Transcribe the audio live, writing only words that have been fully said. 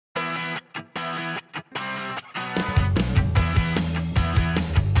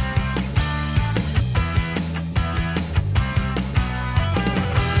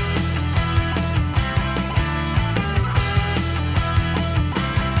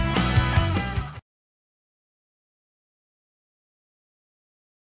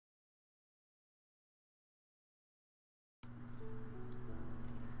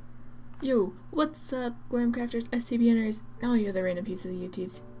Yo, what's up, Glamcrafters, STBNers, and all you other random pieces of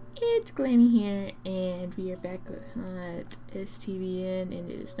YouTubes? It's Glammie here, and we are back at S.T.B.N,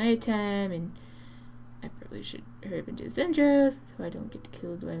 and it is nighttime, and I probably should hurry up and do this intro so I don't get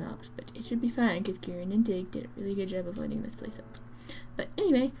killed by mobs, but it should be fine, because Kieran and Dig did a really good job of lighting this place up. But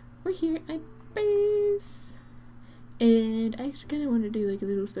anyway, we're here at base, and I actually kind of want to do like a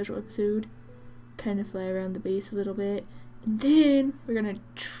little special episode, kind of fly around the base a little bit, and then we're gonna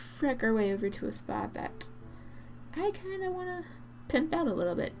trek our way over to a spot that I kind of want to pimp out a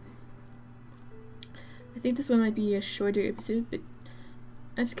little bit. I think this one might be a shorter episode, but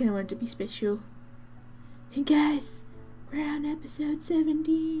I just kind of want it to be special. And guys, we're on episode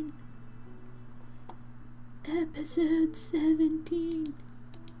 17. Episode 17.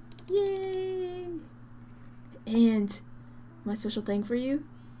 Yay! And my special thing for you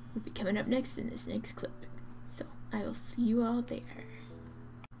will be coming up next in this next clip. So I will see you all there.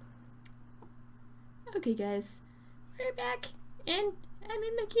 Okay guys, we're back, and I'm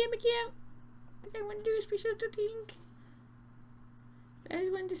in my camera cam, because I want to do a special thing. I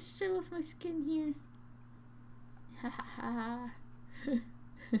just wanted to show off my skin here. Ha ha ha.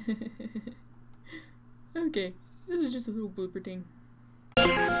 Okay, this is just a little blooper thing.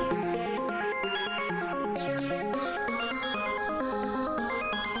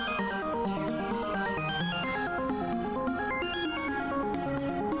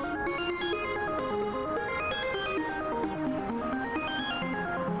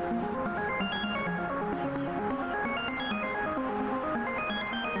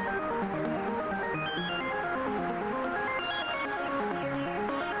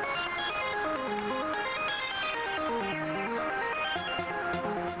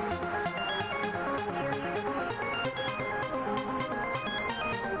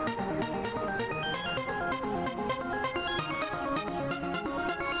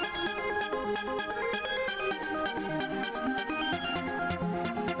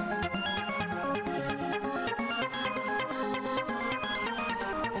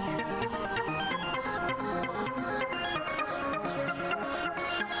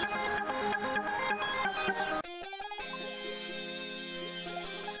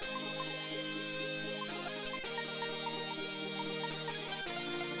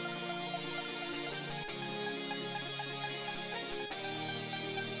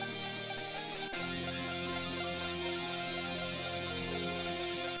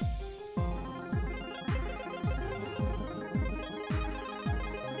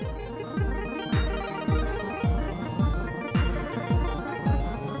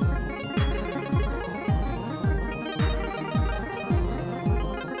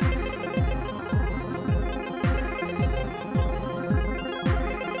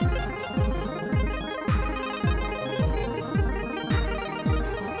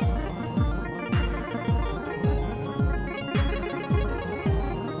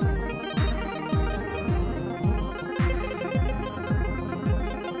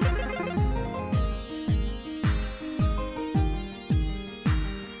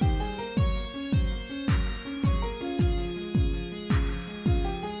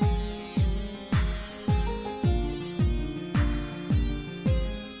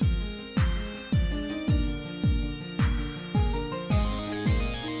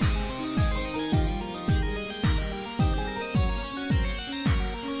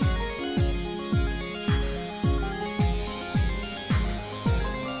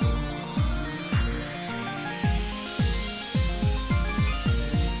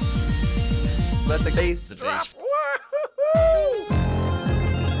 Let the bass drop.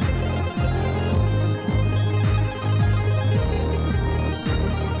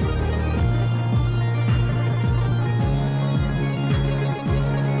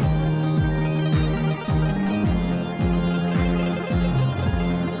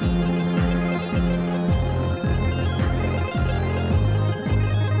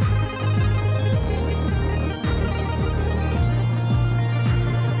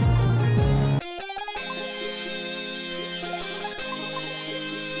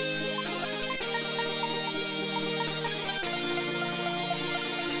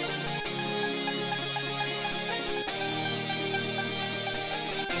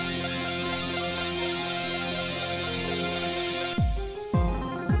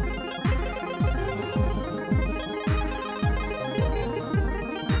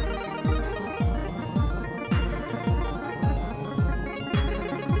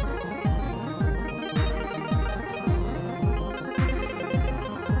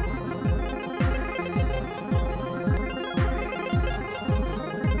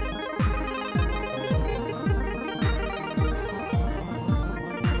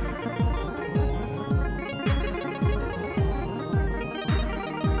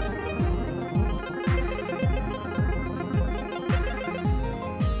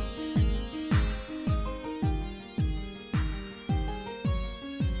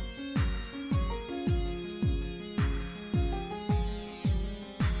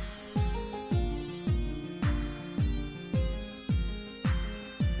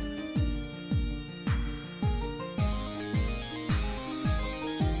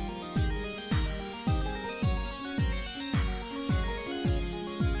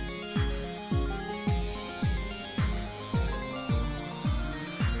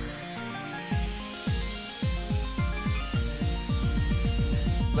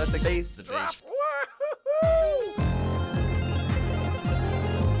 Let the bass drop.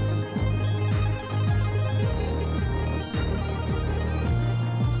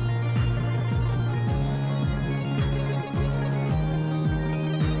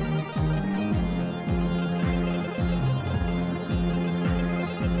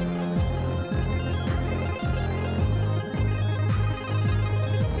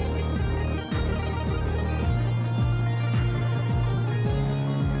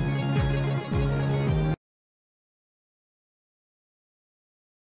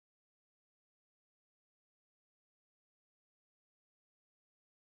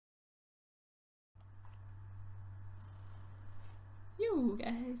 Yo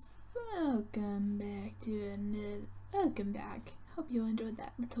guys, welcome back to another. Welcome back. Hope you enjoyed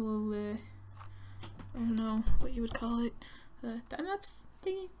that little, I don't know what you would call it, time-lapse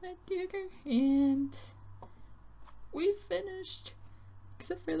thingy with Duker, and we finished,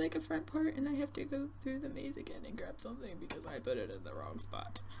 except for like a front part, and I have to go through the maze again and grab something because I put it in the wrong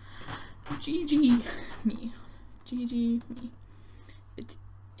spot. GG me. GG me. But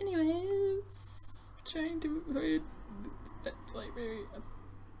anyways, trying to avoid that's like very up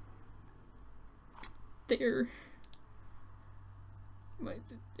there. My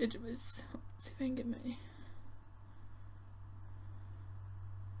edge of my. Let's see if I can get my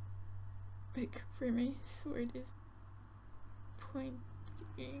like where my sword is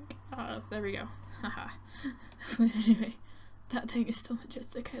pointing. Ah, there we go. Haha. But anyway, that thing is still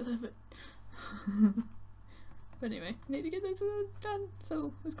majestic. I love it. But anyway, I need to get this done.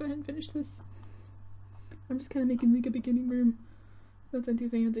 So let's go ahead and finish this. I'm just kind of making like a beginning room. Nothing too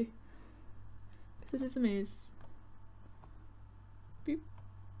fancy. Because it is a maze. Beep.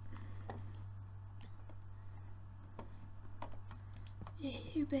 Yeah,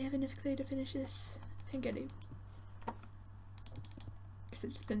 hope I have enough clay to finish this. I think I do. Because it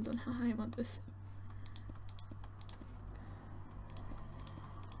just depends on how high I want this.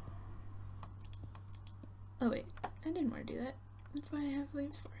 Oh wait, I didn't want to do that. That's why I have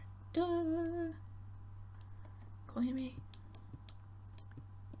leaves for it. Duh! Glammie.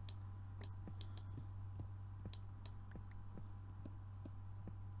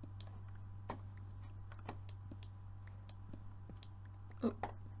 Oh.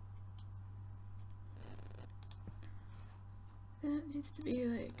 That needs to be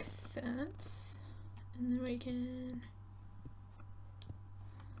like fence, and then we can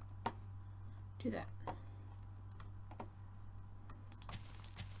do that.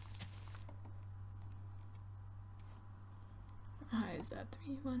 How high is that?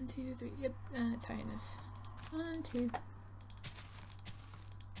 3, 1, 2, 3. Yep, it's high enough. 1, 2.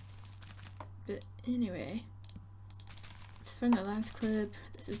 But anyway, from the last clip,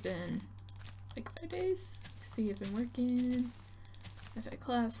 this has been like 5 days. See, I've been working. I've had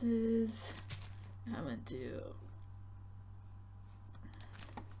classes. I went to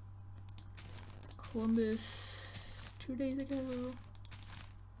Columbus 2 days ago.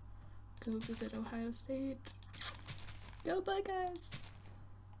 Go visit Ohio State. Go Buckeyes!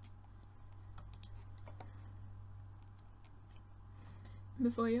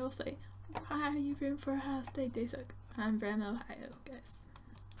 Before you all say, why are you rooting for Ohio State? They suck. I'm from Ohio, guys.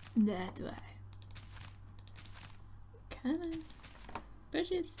 That's why. Come on.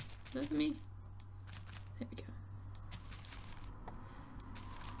 Bushes. Look at me. There we go.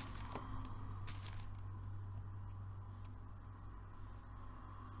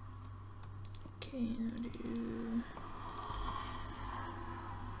 Okay, now do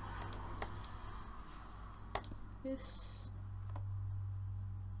this.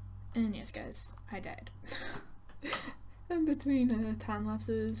 And yes, guys, I died. In between time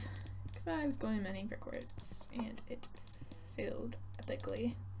lapses, because I was going mining for quartz, and it failed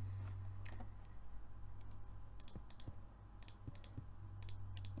epically.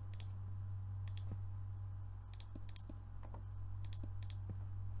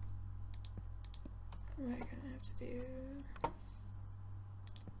 What am I gonna have to do?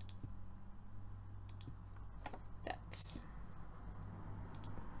 That's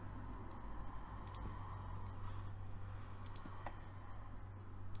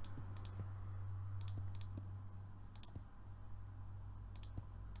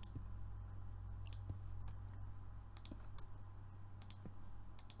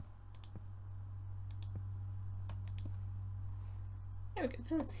there we go,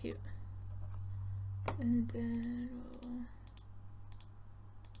 that looks cute. And then we'll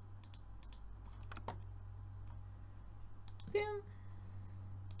boom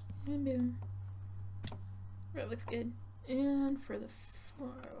and boom. That looks good. And for the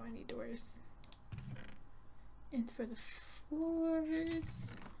floor, oh, I need doors. And for the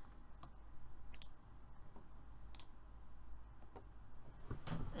floors,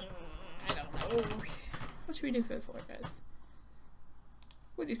 Oh, what should we do for the floor, guys?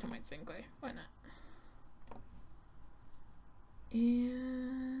 We'll do some white stained clay. Why not?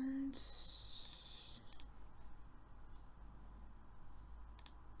 And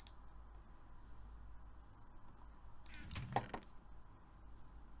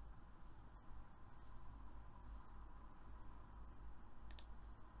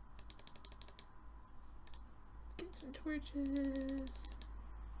get some torches.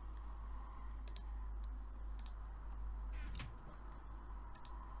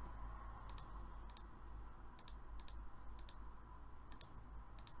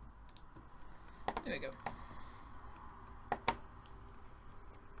 There we go.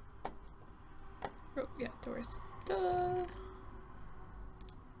 Oh, yeah, doors. Duh!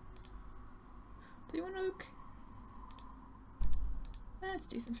 Do you want oak? Let's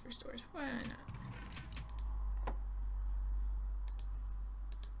do some first doors. Why not?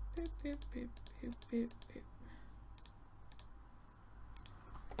 Boop, boop, boop, boop, boop, boop.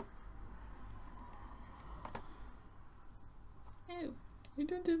 Oh, you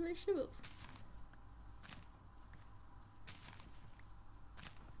don't have my shovel.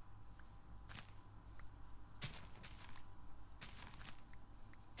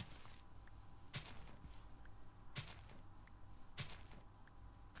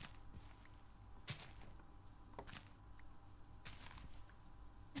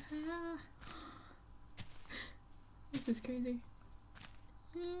 This is crazy.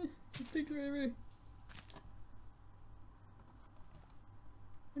 This takes forever. I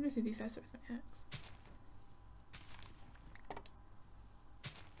wonder if it'd be faster with my axe.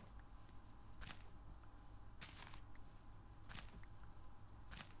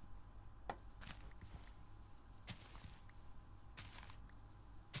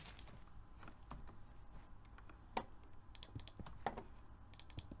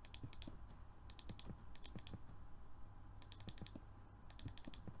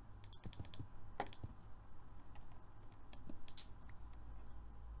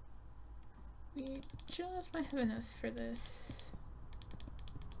 We just might have enough for this.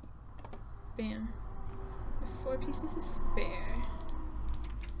 Bam. With 4 pieces to spare.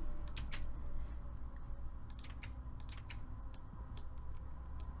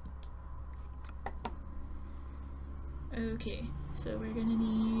 Okay, so we're gonna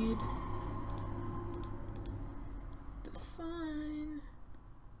need the sign.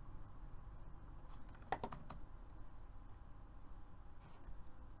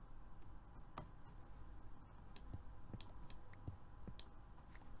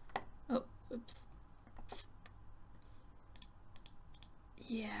 Oops.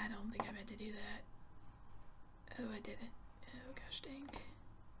 Yeah, I don't think I meant to do that. Oh, I didn't. Oh, gosh dang.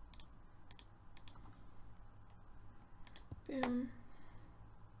 Boom.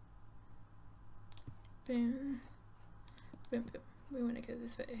 Boom. Boom, boom. We want to go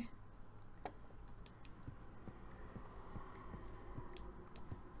this way.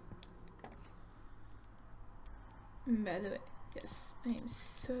 By the way, yes, I am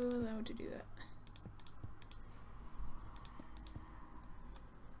so allowed to do that.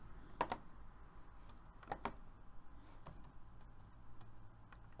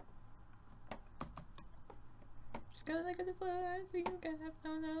 Just go look at the floor so you guys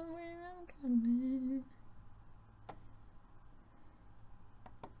don't know where I'm coming.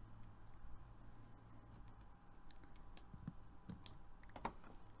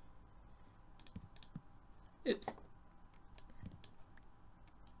 Oops.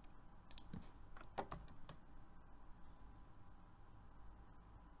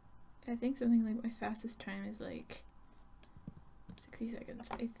 I think something like my fastest time is like 60 seconds,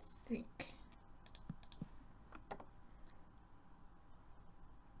 I think.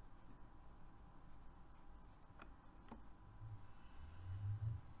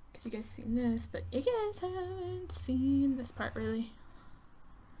 Because you guys seen this, but you guys haven't seen this part really.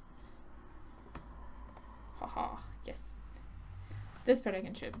 Haha, yes. This part I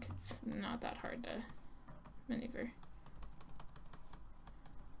can show because it's not that hard to maneuver.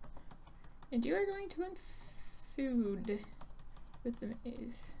 And you are going to want food with the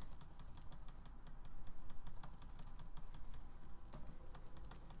maze.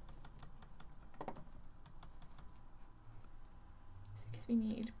 Because we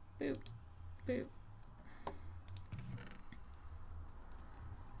need boop, boop.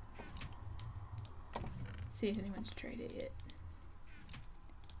 See if anyone's tried it yet.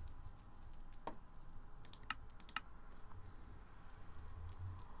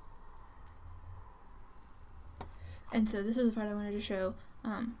 And so this was the part I wanted to show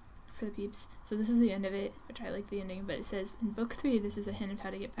for the peeps. So this is the end of it, which I like the ending, but it says in book 3 this is a hint of how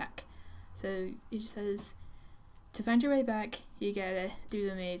to get back. So it just says, to find your way back, you gotta do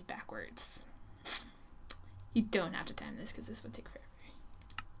the maze backwards. You don't have to time this because this would take forever.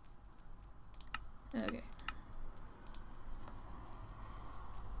 Okay.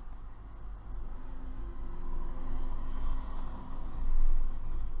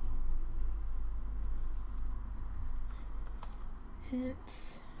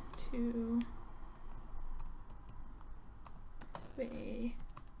 Hint to way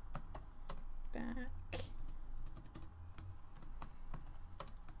back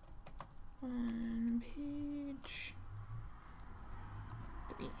on page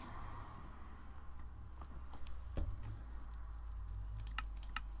 3.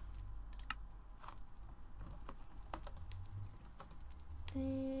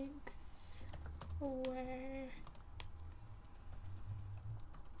 Thanks for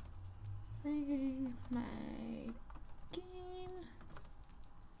playing my game.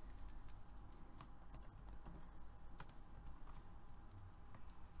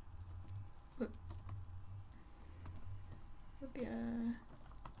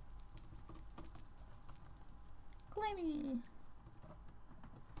 Glammie.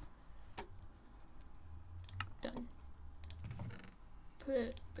 Done.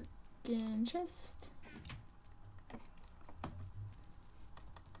 Put begin chest.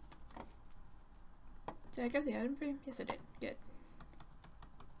 Did I grab the item frame? Yes, I did. Good.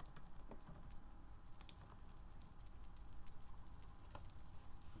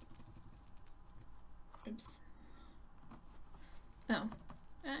 Oops. Oh,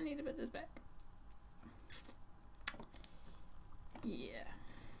 I need to put this back. Yeah.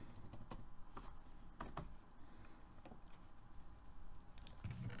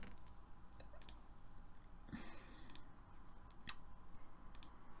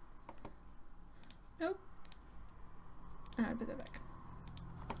 Nope. I put that back.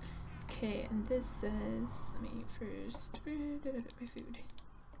 Okay, and this says, let me first, where did I put my food?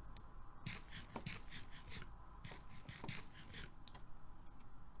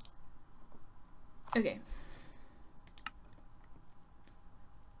 Okay.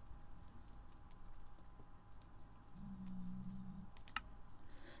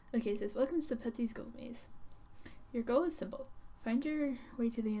 Okay, it says, welcome to the Petsy's Gold Maze. Your goal is simple. Find your way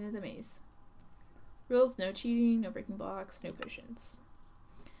to the end of the maze. Rules, no cheating, no breaking blocks, no potions.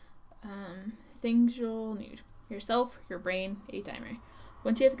 Things you'll need. Yourself, your brain, a timer.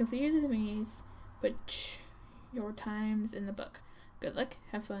 Once you have completed the maze, put your times in the book. Good luck,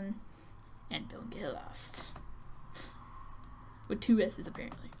 have fun, and don't get lost. With 2 S's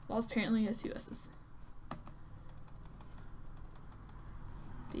apparently. Lost apparently has 2 S's.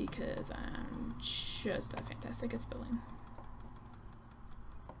 Because I'm just that fantastic at spelling.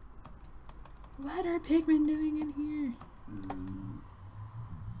 What are pigmen doing in here?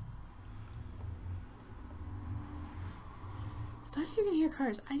 Stop if you can hear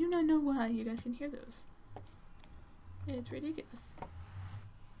cars. I do not know why you guys can hear those. It's ridiculous.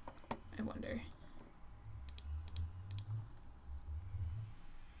 I wonder.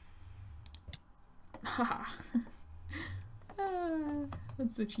 Haha.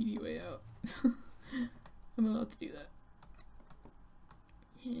 That's the cheaty way out. I'm allowed to do that.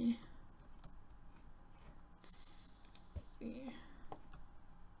 Yeah. Let's see.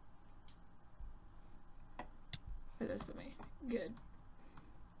 Where does put me? Good.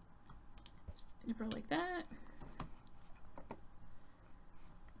 Just nipper like that.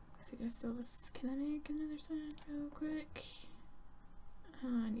 So I still was. Can I make another sign real quick?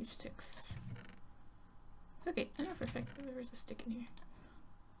 I need sticks. Okay, I know for a fact that there was a stick in here.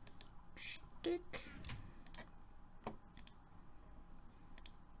 Stick.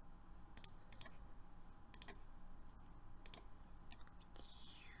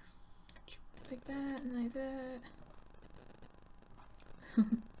 Like that and like that.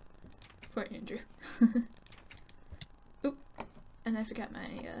 Poor Andrew. Oop. And I forgot my,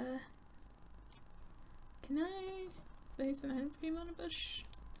 can I place an item frame on a bush?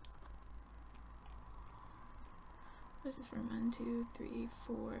 What is this from? 1, 2, 3,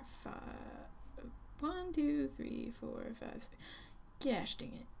 4, 5. 1, 2, 3, 4, 5, 6. Gosh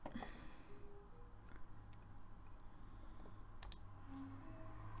dang it.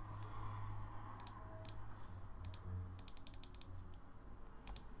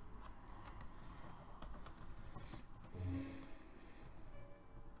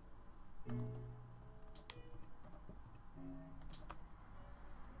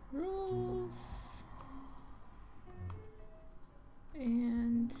 Rules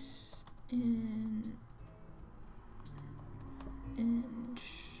and in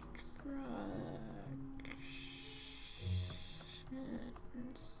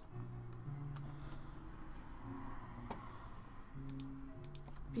instructions.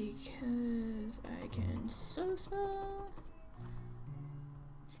 Because I can so spell.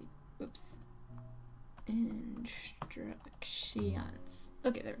 Let's see. Oops. Instructions.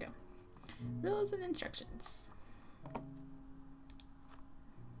 Okay, there we go. Rules and instructions.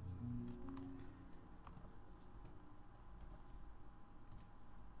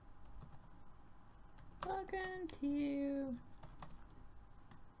 Welcome to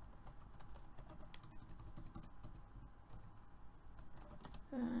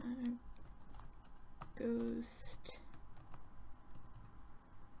Ghost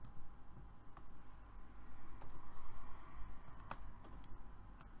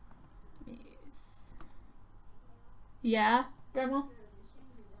Maze. Yeah, Grandma?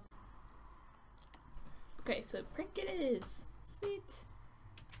 Okay, so prank it is. Sweet.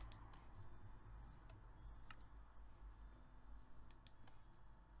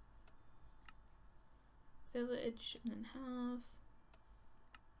 Village and then house.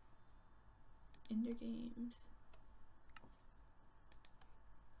 Ender games.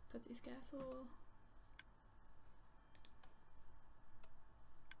 Putsy's castle.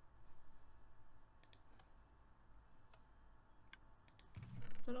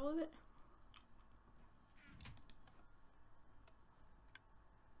 Is that all of it?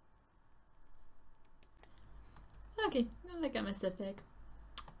 Okay, I think I got my stuff back.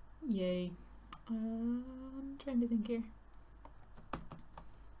 Yay. I'm trying to think here.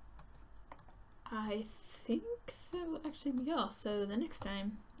 I think that will actually be all. So the next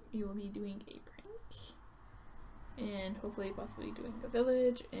time you will be doing a prank and hopefully possibly doing a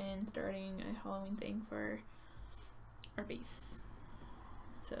village and starting a Halloween thing for our base.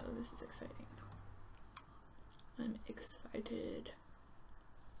 So this is exciting. I'm excited.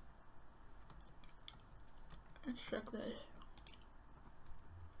 Let's check this.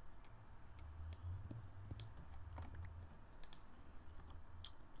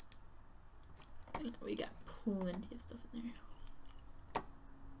 We got plenty of stuff in there.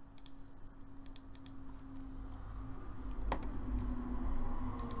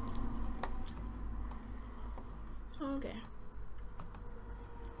 Okay.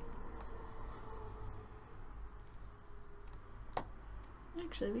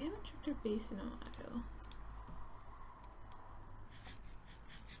 Actually, we haven't checked our base in a while.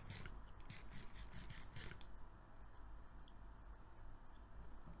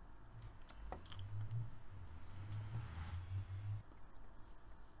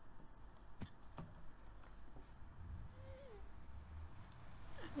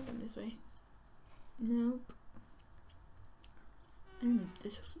 I think I'm this way. Nope. I'm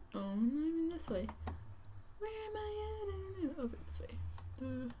this. Oh, I'm this way. Where am I at? I don't know. Over this way.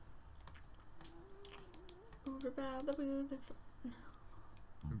 Over by the weather.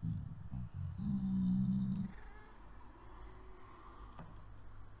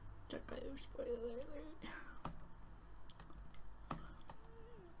 Check out your spoiler alert.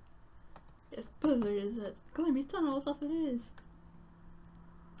 Yeah, spoiler is that Glammie's done all the stuff it is.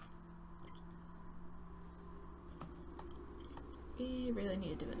 We really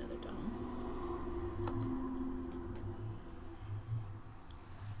need to do another tunnel.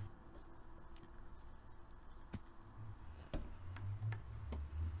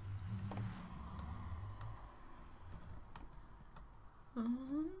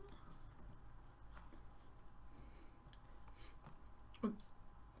 Oops.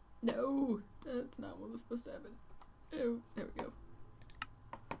 No, that's not what was supposed to happen. Oh, there we go.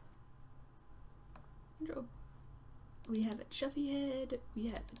 Control. We have a Chuffy head, we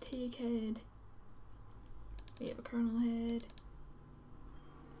have a Take head, we have a Colonel head,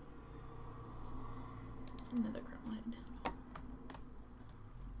 another Colonel head.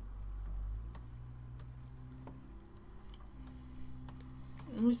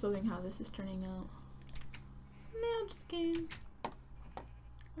 I'm just loving how this is turning out. Mail just came.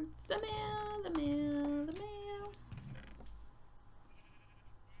 It's the mail, the mail, the mail.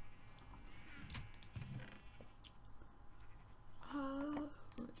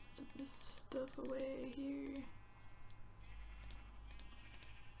 Let's put some of this stuff away here.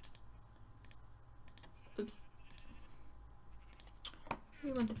 Oops.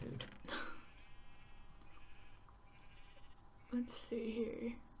 We want the food. Let's see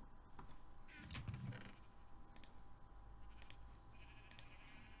here.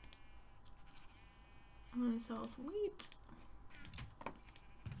 I'm gonna sell some wheat.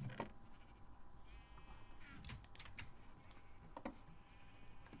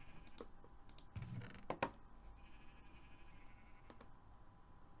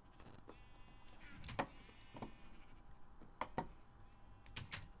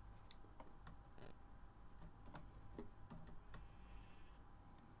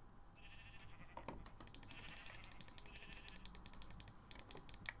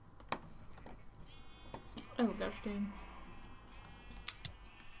 Oh gosh dang.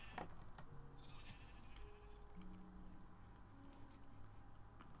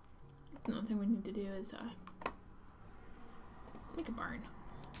 Another thing we need to do is make a barn.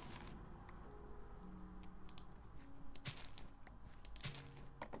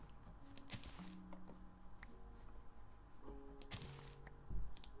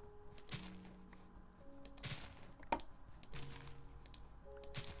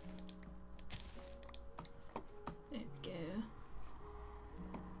 There we go.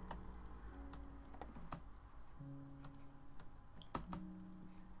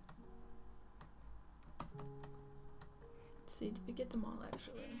 Let's see, did we get them all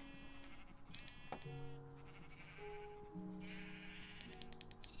actually?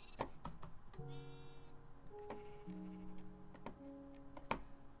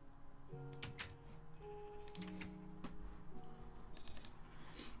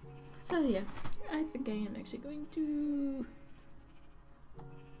 So yeah, I think I am actually going to...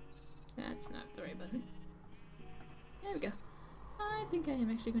 That's not the right button. There we go. I think I am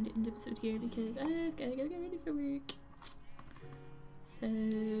actually going to end the episode here because I've got to go get ready for work. So...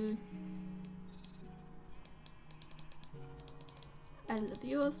 I love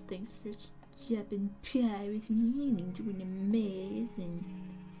you all. Thanks for chopping pie with me and doing a mess, and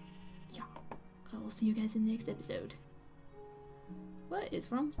yeah, I will see you guys in the next episode. What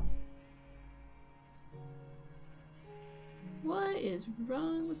is wrong? What is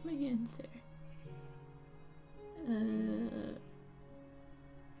wrong with my hands there?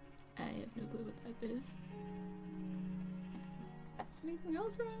 I have no clue what that is. Is anything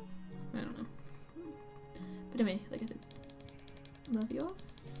else wrong? I don't know. But anyway, like I said, love you all.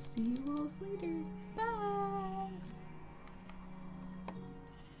 See you all later. Bye!